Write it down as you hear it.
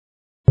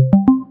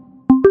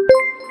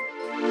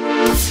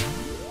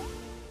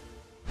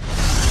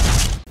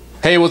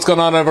Hey, what's going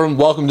on, everyone?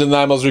 Welcome to the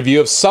 9 Miles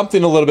review of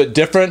something a little bit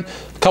different.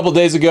 A couple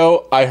days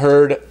ago, I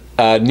heard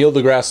Neil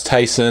Degrasse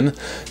Tyson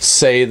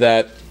say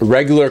that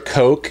regular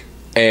Coke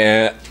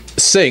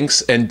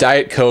sinks and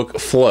Diet Coke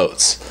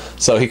floats.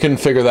 So he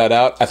couldn't figure that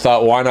out. I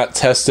thought, why not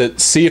test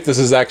it, see if this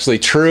is actually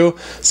true.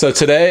 So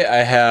today I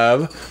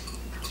have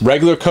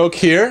regular Coke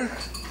here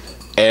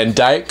and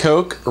Diet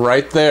Coke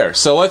right there.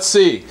 So let's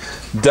see,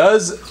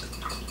 does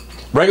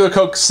regular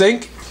Coke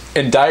sink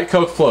and Diet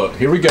Coke float?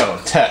 Here we go,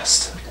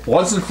 test.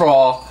 Once and for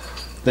all,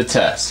 the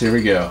test. Here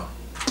we go.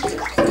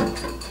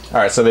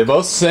 Alright, so they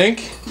both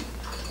sink,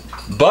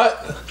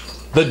 but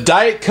the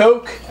Diet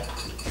Coke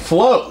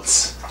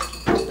floats.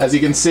 As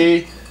you can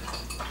see,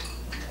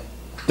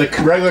 the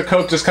regular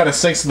Coke just kind of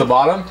sinks to the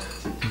bottom,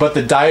 but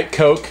the Diet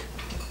Coke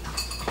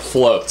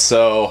floats.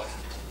 So,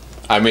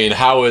 I mean,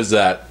 how is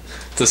that?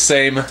 It's the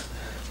same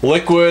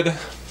liquid.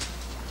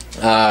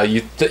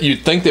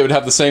 You'd think they would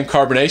have the same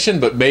carbonation,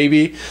 but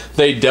maybe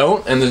they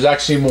don't, and there's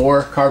actually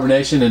more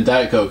carbonation in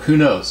Diet Coke. Who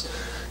knows?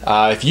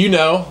 If you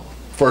know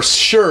for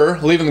sure,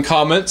 leave in the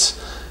comments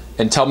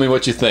and tell me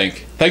what you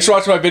think. Thanks for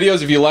watching my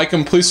videos. If you like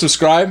them, please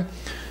subscribe.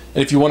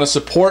 And if you want to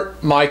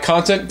support my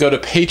content, go to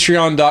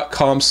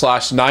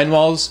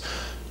patreon.com/9malls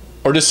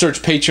or just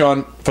search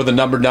Patreon for the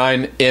number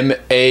 9,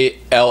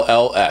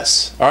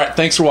 MALLS. All right,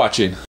 thanks for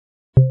watching.